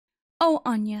Oh,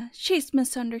 Anya, she's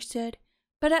misunderstood.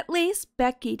 But at least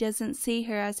Becky doesn't see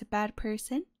her as a bad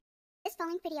person. This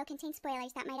following video contains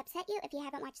spoilers that might upset you if you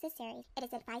haven't watched this series. It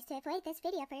is advised to avoid this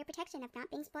video for your protection of not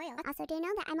being spoiled. Also, do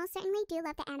know that I most certainly do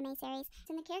love the anime series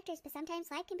and the characters, but sometimes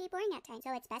life can be boring at times,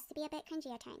 so it's best to be a bit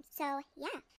cringy at times. So,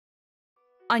 yeah.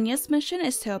 Anya's mission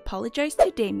is to apologize to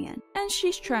Damien, and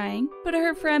she's trying, but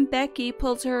her friend Becky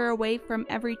pulls her away from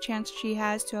every chance she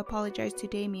has to apologize to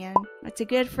Damien. That's a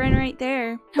good friend right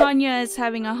there. Anya is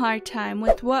having a hard time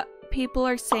with what people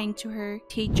are saying to her,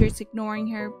 teachers ignoring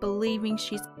her, believing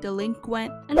she's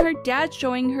delinquent, and her dad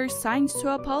showing her signs to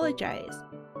apologize.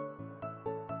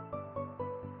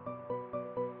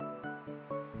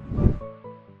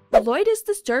 Lloyd is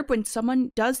disturbed when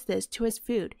someone does this to his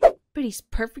food, but he's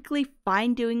perfectly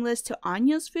fine doing this to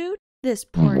Anya's food? This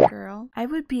poor girl. I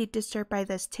would be disturbed by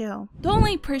this too. The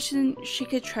only person she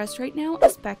could trust right now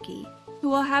is Becky, who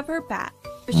will have her back.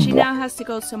 But she now has to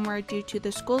go somewhere due to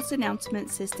the school's announcement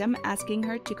system asking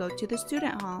her to go to the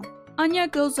student hall. Anya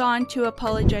goes on to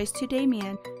apologize to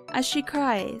Damien as she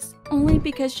cries, only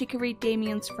because she could read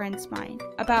Damien's friend's mind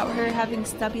about her having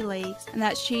stubby legs and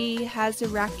that she has a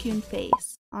raccoon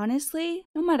face. Honestly,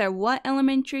 no matter what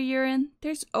elementary you're in,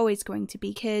 there's always going to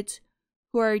be kids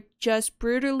who are just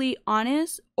brutally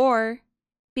honest or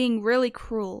being really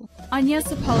cruel. Anya's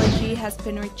apology has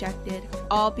been rejected,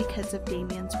 all because of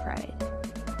Damien's pride.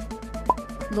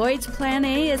 Lloyd's plan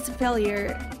A is a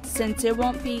failure, since it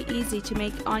won't be easy to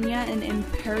make Anya an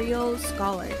Imperial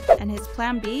Scholar, and his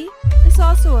plan B is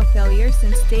also a failure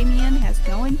since Damien has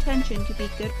no intention to be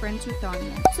good friends with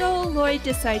Anya. So Lloyd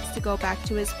decides to go back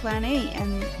to his plan A,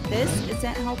 and this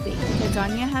isn't helping because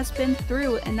Anya has been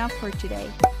through enough for today.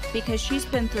 Because she's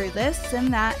been through this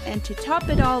and that, and to top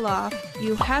it all off,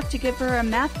 you have to give her a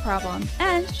math problem,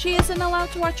 and she isn't allowed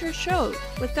to watch her show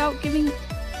without giving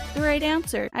the right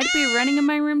answer. I'd be running in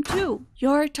my room too.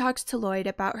 Yor talks to Lloyd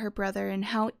about her brother and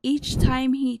how each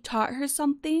time he taught her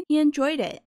something, he enjoyed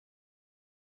it.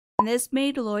 And this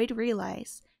made Lloyd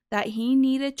realize that he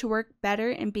needed to work better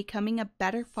in becoming a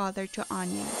better father to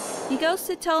Anya. He goes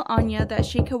to tell Anya that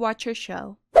she could watch her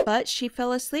show, but she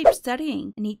fell asleep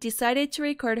studying, and he decided to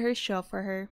record her show for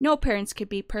her. No parents could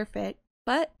be perfect,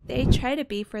 but they try to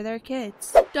be for their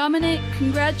kids. Dominic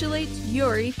congratulates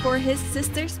Yuri for his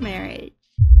sister's marriage.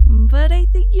 But I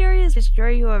think Yuri is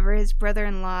destroy whoever his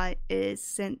brother-in-law is,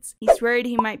 since he's worried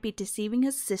he might be deceiving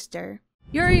his sister.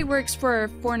 Yuri works for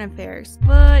Foreign Affairs,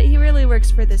 but he really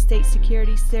works for the State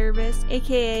Security Service,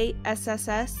 aka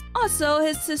SSS. Also,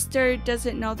 his sister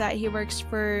doesn't know that he works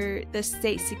for the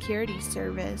State Security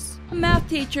Service. A math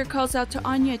teacher calls out to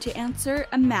Anya to answer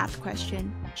a math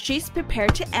question. She's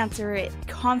prepared to answer it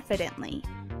confidently.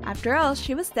 After all,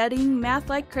 she was studying math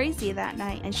like crazy that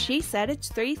night, and she said it's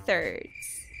 3/3.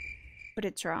 But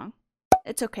it's wrong.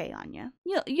 It's okay, Anya.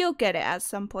 You'll get it at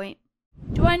some point.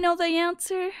 Do I know the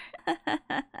answer?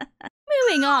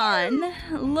 Moving on,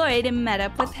 Lloyd met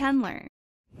up with Handler,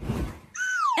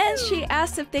 and she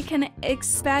asked if they can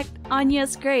expect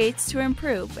Anya's grades to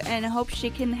improve and hope she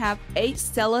can have 8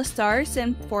 Stella stars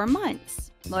in 4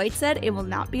 months. Lloyd said it will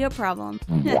not be a problem,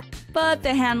 but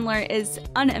the handler is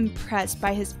unimpressed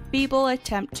by his feeble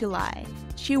attempt to lie.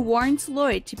 She warns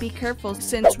Lloyd to be careful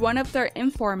since one of their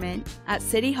informants at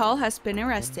City Hall has been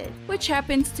arrested, which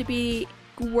happens to be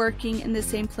working in the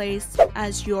same place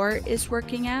as Yor is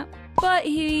working at, but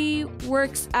he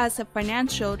works as a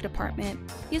financial department.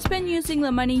 He's been using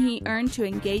the money he earned to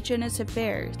engage in his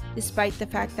affairs, despite the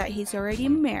fact that he's already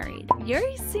married.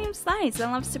 Yuri seems nice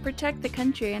and loves to protect the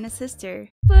country and his sister,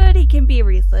 but he can be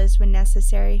ruthless when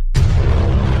necessary.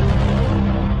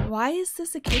 Why is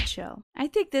this a kid show? I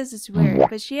think this is weird,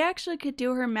 but she actually could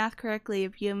do her math correctly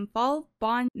if you involve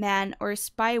Bond Man or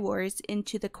Spy Wars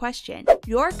into the question.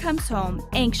 Yor comes home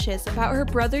anxious about her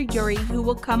brother Yuri, who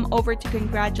will come over to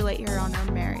congratulate her on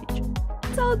her marriage.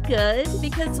 It's all good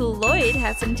because Lloyd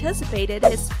has anticipated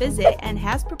his visit and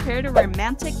has prepared a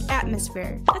romantic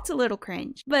atmosphere. That's a little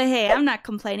cringe. But hey, I'm not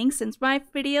complaining since my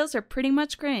videos are pretty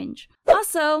much cringe.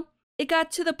 Also, it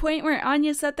got to the point where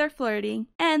Anya said they're flirting,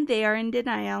 and they are in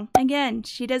denial. Again,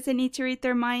 she doesn't need to read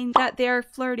their mind that they are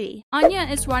flirty. Anya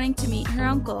is wanting to meet her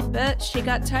uncle, but she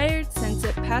got tired since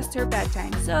it passed her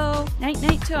bedtime, so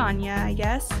night-night to Anya, I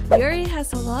guess. Yuri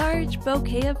has a large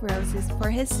bouquet of roses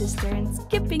for his sister and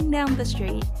skipping down the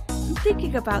street and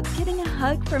thinking about getting a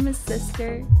hug from his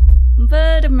sister.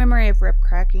 But a memory of Rip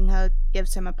cracking hug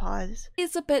gives him a pause.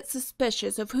 He's a bit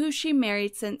suspicious of who she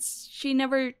married since she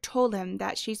never told him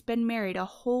that she's been married a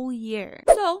whole year.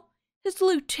 So, his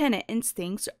lieutenant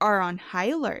instincts are on high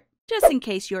alert, just in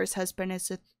case Yor's husband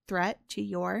is a threat to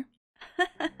Yor.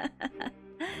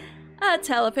 A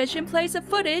television plays a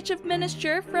footage of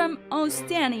Minister from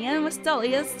Ostania and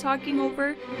Westalia's talking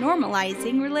over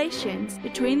normalizing relations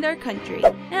between their country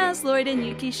as Lloyd and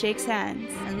Yuki shakes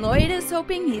hands. And Lloyd is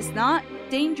hoping he's not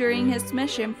endangering his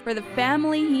mission for the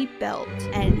family he built.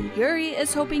 And Yuri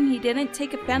is hoping he didn't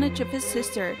take advantage of his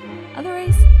sister,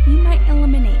 otherwise he might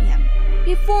eliminate him.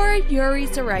 Before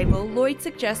Yuri's arrival, Lloyd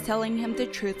suggests telling him the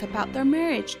truth about their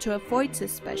marriage to avoid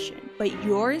suspicion. But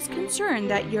Yuri is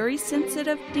concerned that Yuri's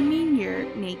sensitive demeanor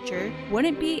nature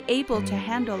wouldn't be able to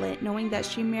handle it knowing that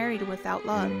she married without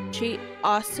love. She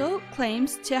also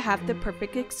claims to have the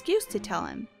perfect excuse to tell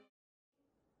him.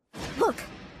 Look,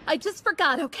 I just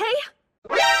forgot, okay?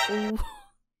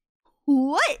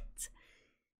 What?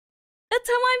 That's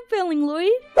how I'm feeling,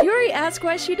 Lloyd. Yuri asked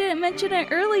why she didn't mention it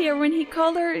earlier when he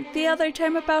called her the other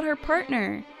time about her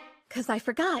partner. 'Cause I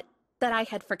forgot that I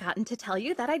had forgotten to tell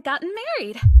you that I'd gotten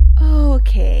married.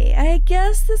 Okay, I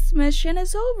guess this mission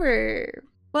is over.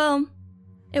 Well,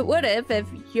 it would have if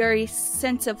Yuri's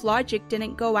sense of logic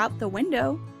didn't go out the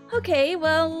window. Okay,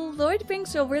 well, Lloyd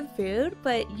brings over the food,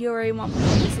 but Yuri won't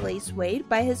be easily swayed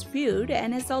by his food,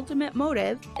 and his ultimate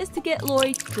motive is to get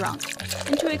Lloyd drunk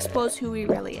and to expose who he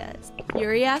really is.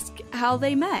 Yuri asks how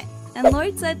they met, and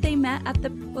Lloyd said they met at the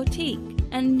boutique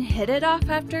and hit it off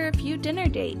after a few dinner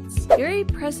dates. Yuri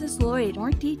presses Lloyd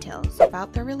more details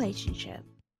about their relationship.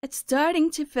 It's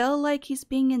starting to feel like he's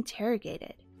being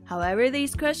interrogated. However,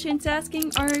 these questions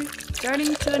asking are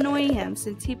starting to annoy him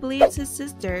since he believes his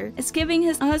sister is giving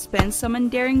his husband some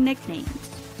endearing nicknames.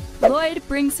 Lloyd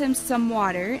brings him some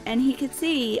water and he can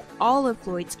see all of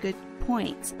Lloyd's good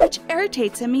points, which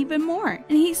irritates him even more,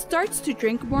 and he starts to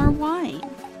drink more wine.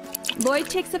 Lloyd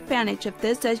takes advantage of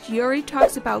this as Yuri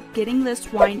talks about getting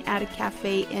this wine at a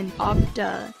cafe in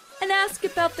Obda and asks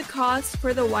about the cost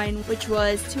for the wine, which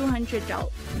was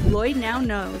 $200. Lloyd now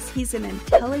knows he's an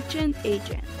intelligent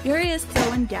agent. Yuri is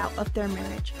still in doubt of their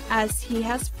marriage, as he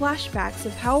has flashbacks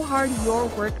of how hard Yor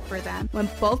worked for them when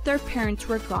both their parents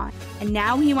were gone, and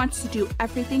now he wants to do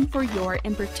everything for Yor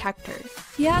and protect her.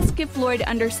 He asks if Lloyd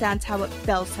understands how it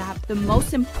feels to have the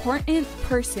most important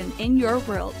person in your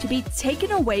world to be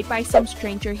taken away by some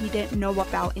stranger he didn't know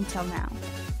about until now.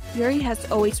 Yuri has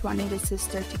always wanted his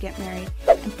sister to get married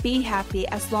and be happy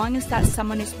as long as that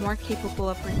someone is more capable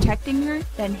of protecting her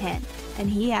than him, and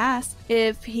he asks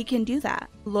if he can do that.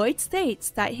 Lloyd states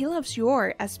that he loves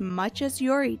Yor as much as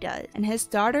Yuri does, and his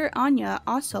daughter Anya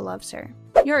also loves her.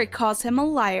 Yuri calls him a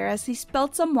liar as he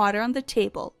spilled some water on the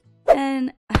table,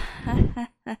 and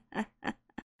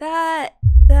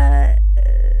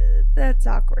that's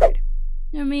awkward.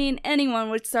 I mean, anyone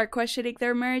would start questioning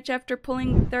their marriage after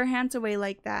pulling their hands away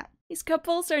like that. These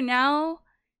couples are now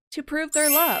to prove their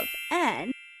love,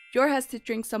 and Yor has to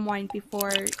drink some wine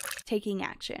before taking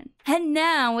action. And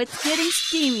now it's getting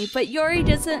steamy, but Yuri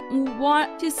doesn't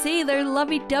want to see their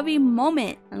lovey-dovey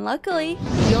moment. And luckily,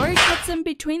 Yuri puts in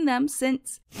between them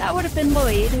since that would have been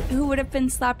Lloyd who would have been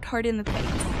slapped hard in the face.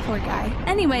 Poor guy.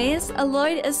 Anyways,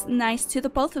 Lloyd is nice to the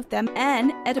both of them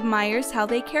and admires how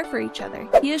they care for each other.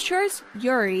 He assures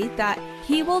Yuri that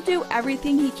he will do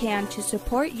everything he can to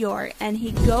support Yor, and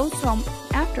he goes home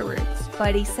afterwards.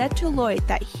 But he said to Lloyd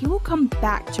that he will come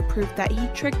back to prove that he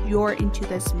tricked Yor into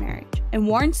this marriage, and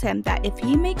warns him that if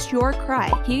he makes Yor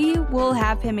cry, he will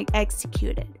have him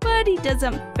executed. But he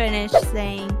doesn't finish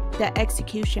saying the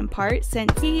execution part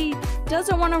since he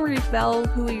doesn't want to reveal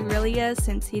who he really is,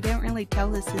 since he didn't really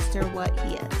tell his sister what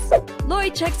he is.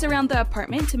 Lloyd checks around the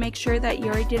apartment to make sure that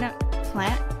Yuri didn't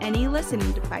plant any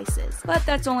listening devices, but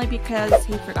that's only because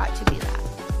he forgot to do that.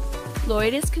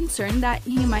 Lloyd is concerned that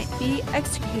he might be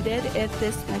executed if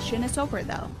this mission is over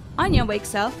though. Anya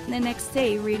wakes up the next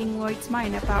day reading Lloyd's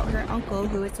mind about her uncle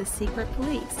who is a secret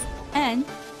police, and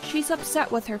she's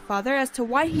upset with her father as to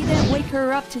why he didn't wake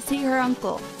her up to see her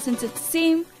uncle, since it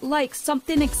seemed like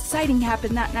something exciting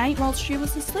happened that night while she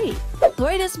was asleep.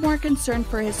 Lloyd is more concerned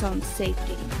for his own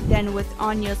safety than with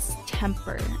Anya's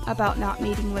temper about not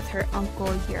meeting with her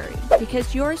uncle Yuri,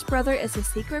 because Yuri's brother is a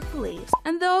secret police,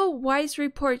 and though wise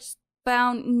reports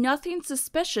found nothing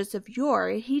suspicious of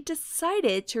Yor, he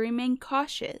decided to remain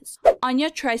cautious. Anya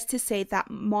tries to say that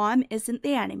Mom isn't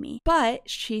the enemy, but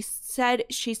she said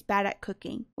she's bad at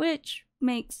cooking, which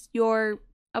makes Yor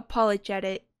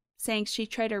apologetic, saying she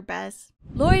tried her best.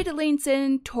 Lloyd leans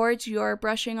in towards Yor,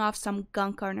 brushing off some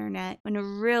gunk on her neck, when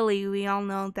really we all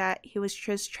know that he was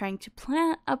just trying to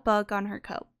plant a bug on her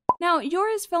coat. Now, Yor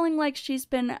is feeling like she's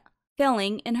been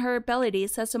failing in her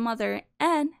abilities as a mother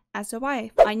and as a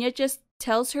wife. Anya just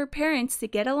tells her parents to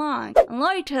get along, and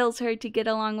Lloyd tells her to get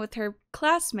along with her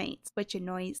classmates, which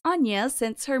annoys Anya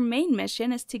since her main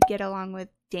mission is to get along with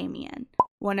Damien,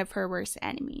 one of her worst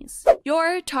enemies.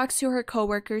 Yor talks to her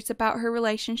coworkers about her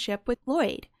relationship with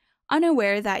Lloyd,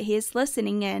 unaware that he is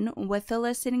listening in with a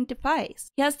listening device.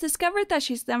 He has discovered that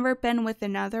she's never been with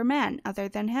another man other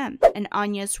than him, and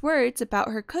Anya's words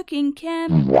about her cooking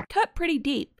can cut pretty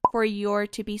deep for Yor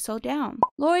to be so down.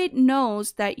 Lloyd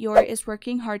knows that Yor is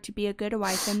working hard to be a good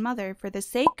wife and mother for the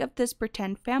sake of this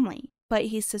pretend family, but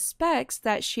he suspects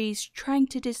that she's trying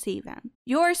to deceive him.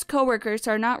 Yor's coworkers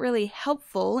are not really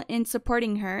helpful in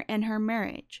supporting her in her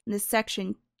marriage. The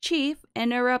section chief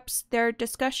interrupts their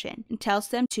discussion and tells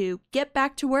them to get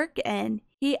back to work, and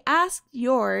he asks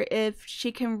Yor if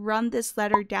she can run this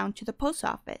letter down to the post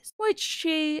office, which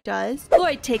she does.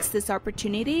 Lloyd takes this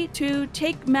opportunity to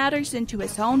take matters into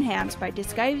his own hands by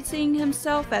disguising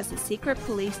himself as a secret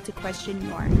police to question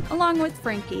Yor, along with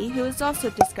Frankie, who is also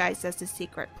disguised as a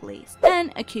secret police,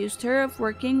 and accused her of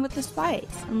working with the spies.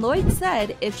 And Lloyd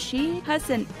said if she has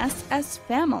an SS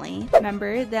family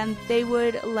member, then they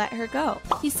would let her go.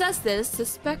 He says this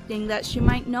suspecting that she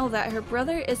might know that her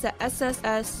brother is a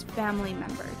SSS family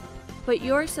member. But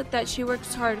Yor said that she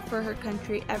works hard for her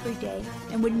country every day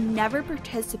and would never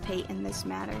participate in this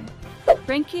matter.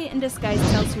 Frankie in disguise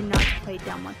tells her not to play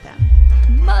dumb with them,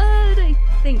 but I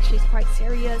think she's quite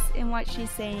serious in what she's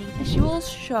saying, and she will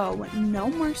show no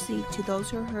mercy to those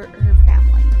who hurt her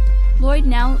family. Lloyd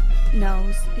now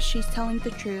knows she's telling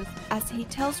the truth as he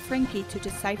tells Frankie to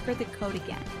decipher the code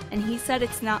again, and he said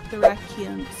it's not the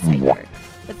raccoon cipher,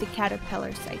 but the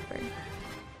caterpillar cipher.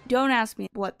 Don't ask me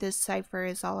what this cipher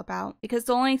is all about, because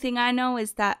the only thing I know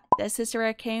is that this is a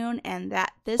raccoon and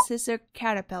that this is a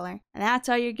caterpillar, and that's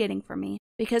all you're getting from me,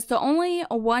 because the only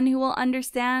one who will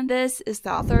understand this is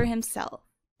the author himself.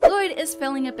 Lloyd is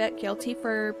feeling a bit guilty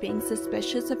for being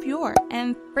suspicious of Yor,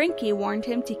 and Frankie warned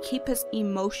him to keep his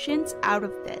emotions out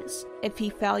of this if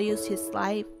he values his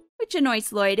life, which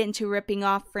annoys Lloyd into ripping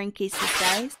off Frankie's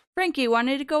disguise. Frankie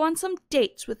wanted to go on some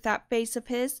dates with that face of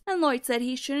his, and Lloyd said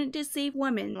he shouldn't deceive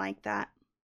women like that.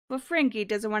 But Frankie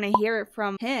doesn't want to hear it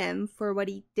from him for what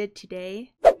he did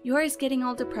today. Yor is getting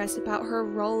all depressed about her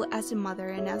role as a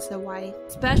mother and as a wife,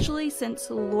 especially since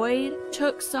Lloyd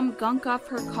took some gunk off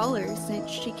her collar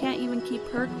since she can't even keep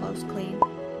her clothes clean.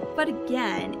 But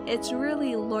again, it's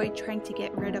really Lloyd trying to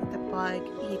get rid of the bug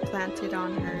he planted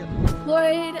on her.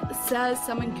 Lloyd says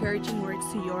some encouraging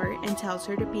words to Yor and tells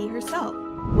her to be herself,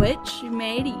 which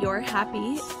made Yor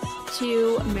happy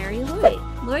to marry Lloyd.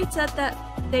 Lloyd said that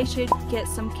they should get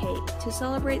some cake to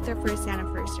celebrate their first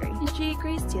anniversary, and she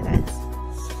agrees to this.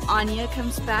 Anya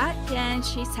comes back and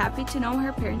she's happy to know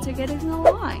her parents are getting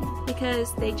along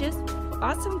because they just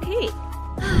bought some cake.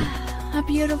 A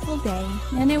beautiful day,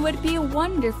 and it would be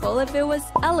wonderful if it was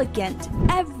elegant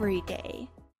every day.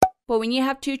 But when you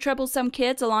have two troublesome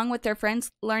kids along with their friends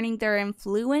learning their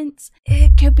influence,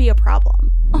 it could be a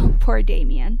problem. Oh, poor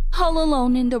Damien. All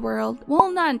alone in the world.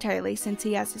 Well, not entirely, since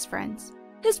he has his friends.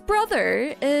 His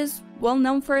brother is well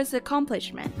known for his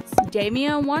accomplishments.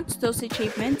 Damien wants those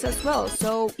achievements as well,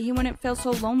 so he wouldn't feel so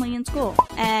lonely in school.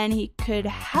 And he could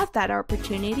have that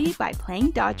opportunity by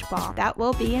playing dodgeball. That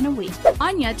will be in a week.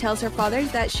 Anya tells her father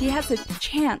that she has a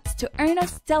chance to earn a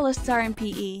Stella Star in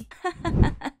PE.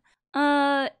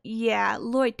 Yeah,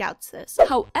 Lloyd doubts this.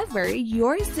 However,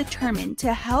 Yor is determined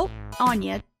to help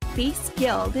Anya be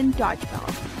skilled in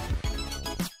dodgeball.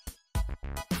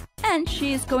 And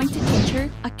she is going to teach her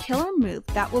a killer move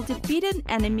that will defeat an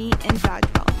enemy in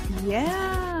dodgeball.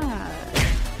 Yeah,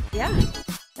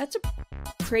 that's a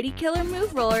pretty killer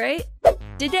move, right?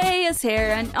 The day is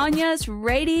here and Anya is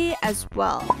ready as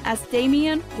well as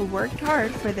Damien, who worked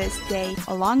hard for this day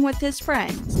along with his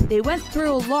friends. They went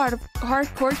through a lot of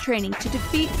hardcore training to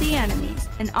defeat the enemies,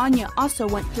 and Anya also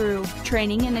went through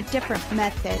training in a different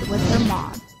method with her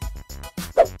mom.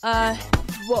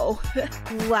 Whoa.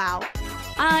 Wow.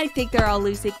 I think they're all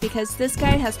losing because this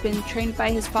guy has been trained by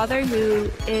his father,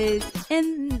 who is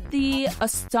in the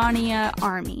Estonia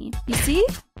army. You see?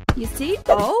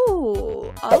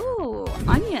 Oh,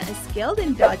 Anya is skilled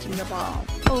in dodging the ball.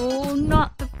 Oh,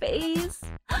 not the face.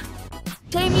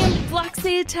 Damien blocks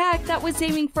the attack that was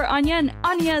aiming for Anya, and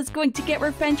Anya is going to get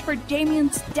revenge for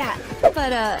Damien's death.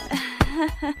 But,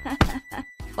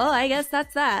 well, I guess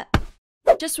that's that.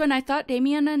 Just when I thought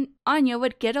Damien and Anya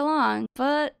would get along,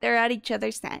 but they're at each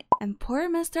other's neck. And poor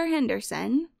Mr.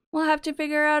 Henderson will have to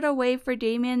figure out a way for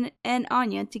Damien and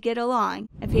Anya to get along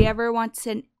if he ever wants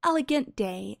an elegant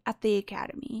day at the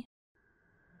academy.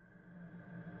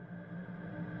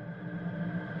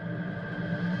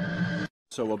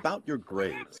 So about your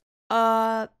grades.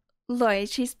 Lloyd,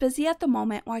 she's busy at the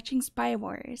moment watching Spy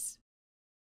Wars.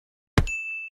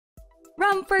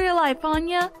 Run for your life,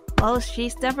 Anya! Well,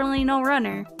 she's definitely no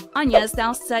runner. Anya is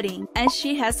now studying, and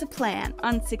she has a plan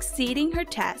on succeeding her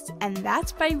test, and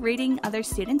that's by reading other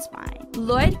students' minds.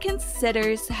 Lloyd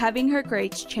considers having her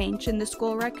grades changed in the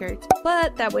school records,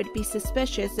 but that would be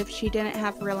suspicious if she didn't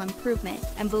have real improvement,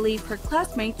 and believe her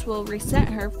classmates will resent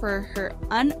her for her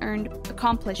unearned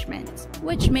accomplishments,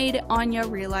 which made Anya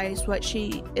realize what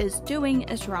she is doing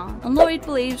is wrong. And Lloyd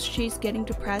believes she's getting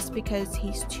depressed because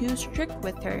he's too strict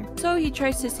with her, so he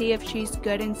tries to see if she's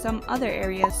good in some other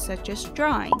areas such as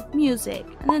drawing, music,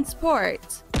 and then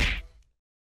sports.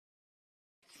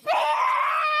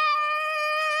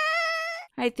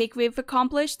 I think we've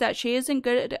accomplished that she isn't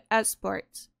good at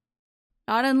sports.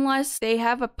 Not unless they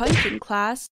have a punching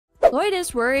class. Lloyd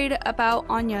is worried about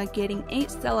Anya getting 8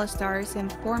 Stella Stars in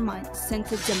 4 months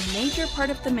since it's a major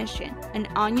part of the mission, and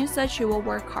Anya says she will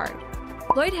work hard.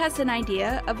 Lloyd has an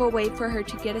idea of a way for her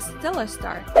to get a Stella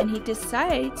Star, and he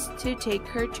decides to take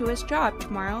her to his job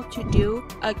tomorrow to do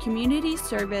a community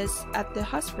service at the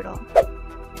hospital.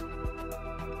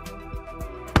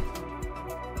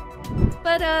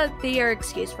 But they are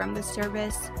excused from the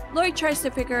service. Lloyd tries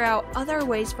to figure out other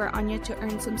ways for Anya to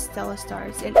earn some Stella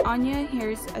Stars, and Anya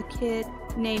hears a kid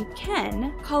named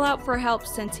Ken call out for help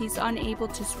since he's unable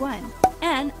to swim.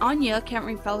 And Anya can't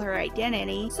reveal her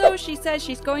identity, so she says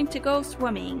she's going to go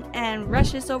swimming and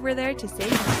rushes over there to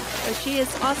save her, but she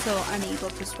is also unable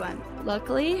to swim.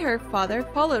 Luckily, her father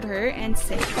followed her and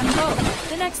saved them both.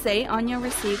 The next day, Anya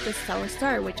received a Stella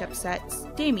Star, which upsets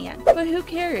Damien. But who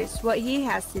cares what he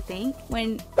has to think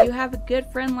when you have a good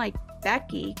friend like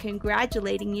Becky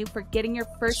congratulating you for getting your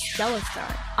first Stella Star.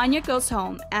 Anya goes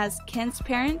home as Ken's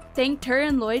parents thanked her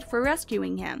and Lloyd for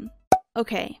rescuing him.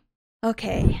 Okay.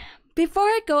 Before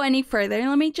I go any further,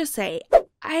 let me just say,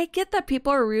 I get that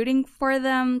people are rooting for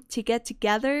them to get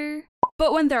together,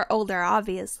 but when they're older,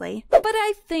 obviously. But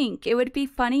I think it would be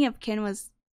funny if Ken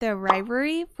was the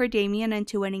rivalry for Damien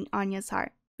into winning Anya's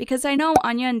heart. Because I know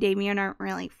Anya and Damien aren't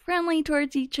really friendly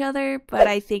towards each other, but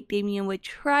I think Damien would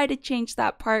try to change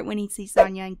that part when he sees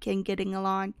Anya and Ken getting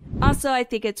along. Also, I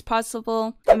think it's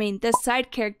possible. I mean, this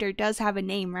side character does have a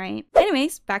name, right?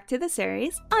 Anyways, back to the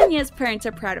series. Anya's parents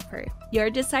are proud of her. Yor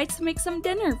decides to make some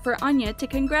dinner for Anya to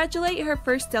congratulate her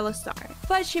first Stella Star,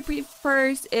 but she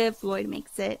prefers if Lloyd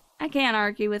makes it. I can't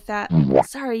argue with that.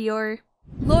 Sorry, Yor.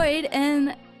 Lloyd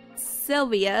and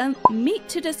Sylvia meet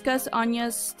to discuss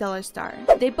Anya's Stella Star.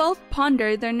 They both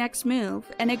ponder their next move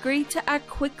and agree to act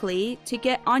quickly to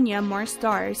get Anya more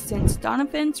stars since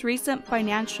Donovan's recent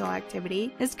financial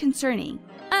activity is concerning.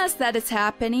 As that is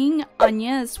happening,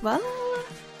 Anya is, well,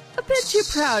 a bit too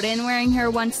proud in wearing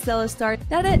her one Stella Star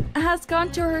that it has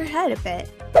gone to her head a bit.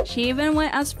 She even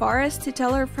went as far as to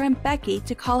tell her friend Becky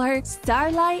to call her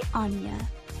Starlight Anya.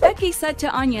 Becky said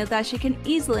to Anya that she can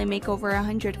easily make over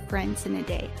 100 friends in a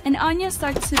day, and Anya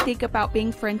starts to think about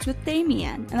being friends with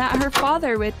Damien, and that her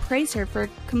father would praise her for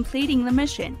completing the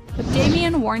mission. But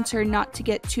Damien warns her not to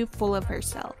get too full of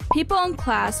herself. People in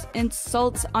class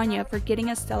insults Anya for getting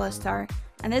a Stella Star,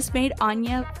 and this made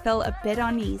Anya feel a bit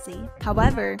uneasy.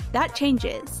 However, that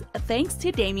changes, thanks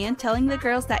to Damien telling the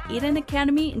girls that Eden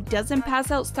Academy doesn't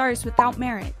pass out stars without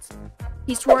merits.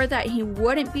 He swore that he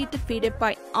wouldn't be defeated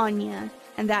by Anya,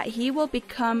 and that he will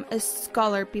become a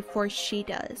scholar before she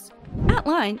does. At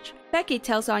lunch, Becky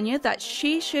tells Anya that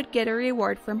she should get a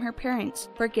reward from her parents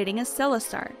for getting a Stella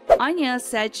Star. Anya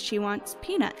said she wants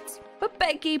peanuts, but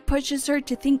Becky pushes her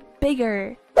to think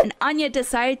bigger, and Anya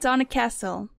decides on a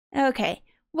castle. Okay,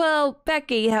 well,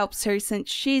 Becky helps her since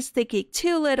she's thinking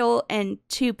too little and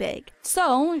too big,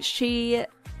 so she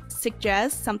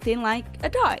suggests something like a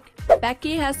dog.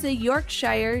 Becky has a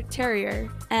Yorkshire Terrier,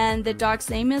 and the dog's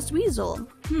name is Weasel.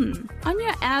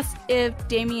 Anya asks if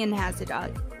Damien has a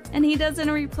dog, and he doesn't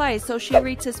reply, so she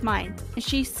reads his mind, and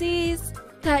she sees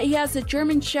that he has a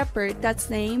German Shepherd that's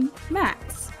named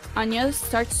Max. Anya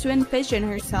starts to envision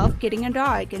herself getting a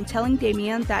dog and telling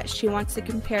Damien that she wants to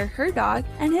compare her dog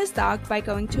and his dog by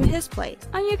going to his place.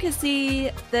 Anya can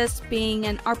see this being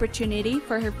an opportunity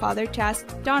for her father to ask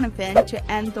Donovan to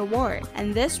end the war,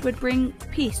 and this would bring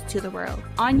peace to the world.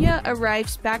 Anya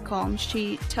arrives back home.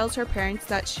 She tells her parents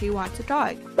that she wants a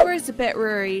dog. Laura is a bit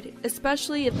worried,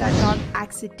 especially if that dog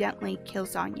accidentally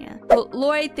kills Anya. But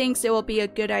Lloyd thinks it will be a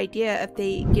good idea if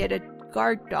they get a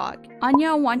guard dog.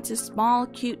 Anya wants a small,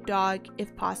 cute dog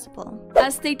if possible.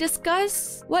 As they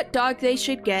discuss what dog they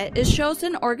should get, it shows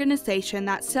an organization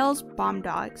that sells bomb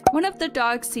dogs. One of the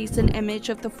dogs sees an image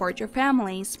of the Forger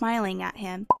family smiling at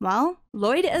him. Well,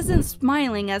 Lloyd isn't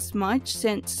smiling as much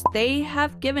since they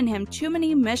have given him too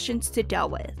many missions to deal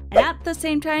with. And at the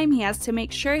same time, he has to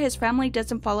make sure his family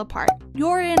doesn't fall apart.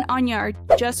 Yor and Anya are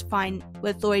just fine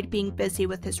with Lloyd being busy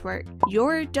with his work.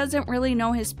 Yor doesn't really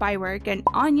know his spy work, and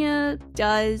Anya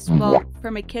does, well,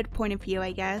 from a kid point of view,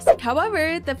 I guess.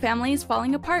 However, the family is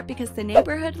falling apart because the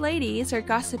neighborhood ladies are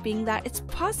gossiping that it's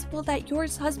possible that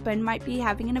Yor's husband might be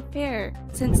having an affair,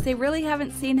 since they really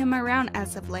haven't seen him around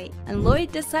as of late. And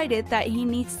Lloyd decided that he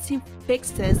needs to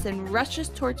fix this and rushes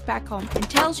towards back home and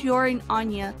tells Yor and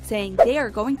Anya, saying they are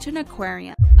going to an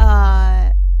aquarium.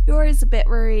 Yor is a bit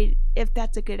worried if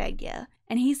that's a good idea,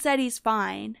 and he said he's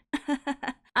fine.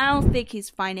 I don't think he's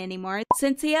fine anymore,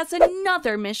 since he has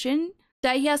another mission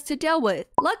that he has to deal with.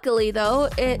 Luckily though,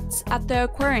 it's at the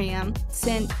aquarium,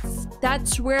 since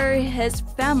that's where his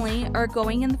family are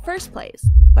going in the first place.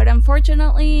 But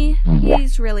unfortunately,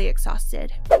 he's really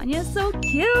exhausted. Anya's so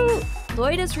cute!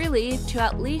 Lloyd is relieved to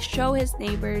at least show his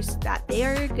neighbors that they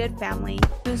are a good family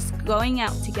who's going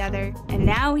out together, and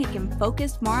now he can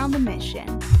focus more on the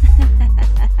mission.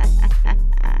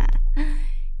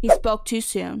 He spoke too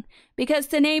soon, because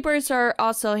the neighbors are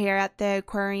also here at the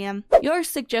aquarium. Yor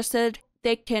suggested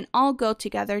they can all go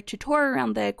together to tour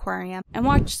around the aquarium and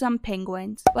watch some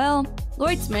penguins. Well,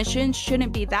 Lloyd's mission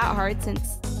shouldn't be that hard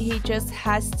since he just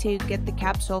has to get the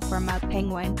capsule from a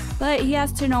penguin, but he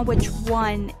has to know which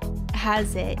one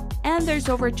has it, and there's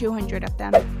over 200 of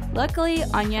them. Luckily,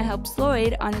 Anya helps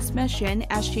Lloyd on his mission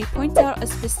as she points out a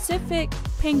specific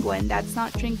penguin that's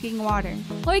not drinking water.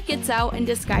 Lloyd gets out and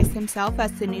disguises himself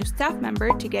as the new staff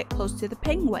member to get close to the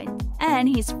penguin, and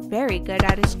he's very good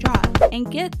at his job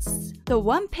and gets the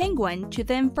one penguin to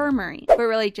the infirmary, but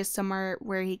really just somewhere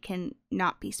where he can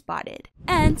not be spotted.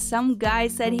 And some guy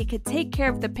said he could take care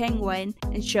of the penguin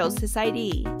and shows his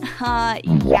ID.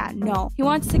 Yeah, no. He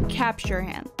wants to capture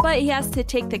him, but he has to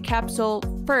take the capsule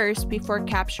first before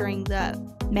capturing the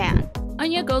man.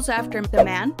 Anya goes after the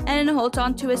man and holds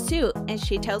onto his suit, and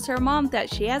she tells her mom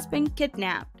that she has been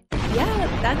kidnapped. Yeah,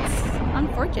 that's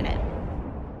unfortunate.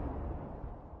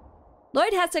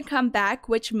 Lloyd hasn't come back,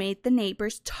 which made the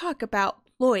neighbors talk about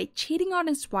Lloyd cheating on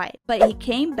his wife, but he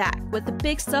came back with a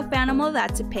big stuffed animal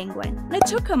that's a penguin. And it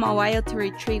took him a while to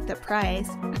retrieve the prize.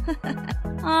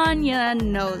 Anya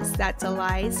knows that's a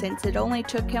lie since it only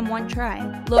took him one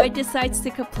try. Lloyd decides to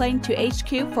complain to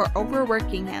HQ for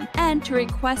overworking him and to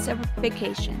request a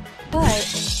vacation. But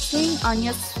seeing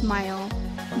Anya's smile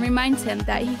reminds him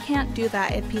that he can't do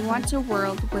that if he wants a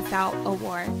world without a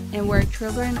war and where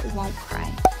children won't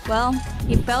cry. Well,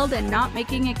 he failed in not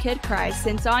making a kid cry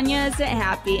since Anya isn't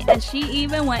happy, and she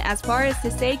even went as far as to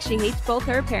say she hates both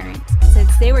her parents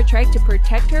since they were trying to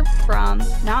protect her from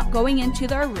not going into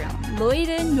their room. Lloyd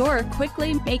and Yor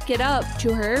quickly make it up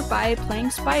to her by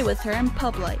playing spy with her in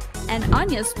public, and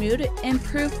Anya's mood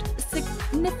improved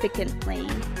significantly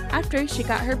after she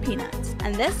got her peanuts,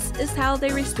 and this is how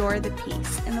they restore the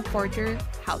peace in the Forger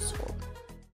household.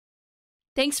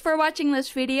 Thanks for watching this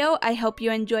video. I hope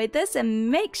you enjoyed this, and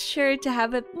make sure to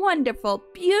have a wonderful,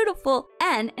 beautiful,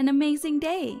 and an amazing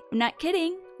day. I'm not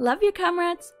kidding. Love you,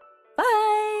 comrades.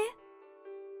 Bye!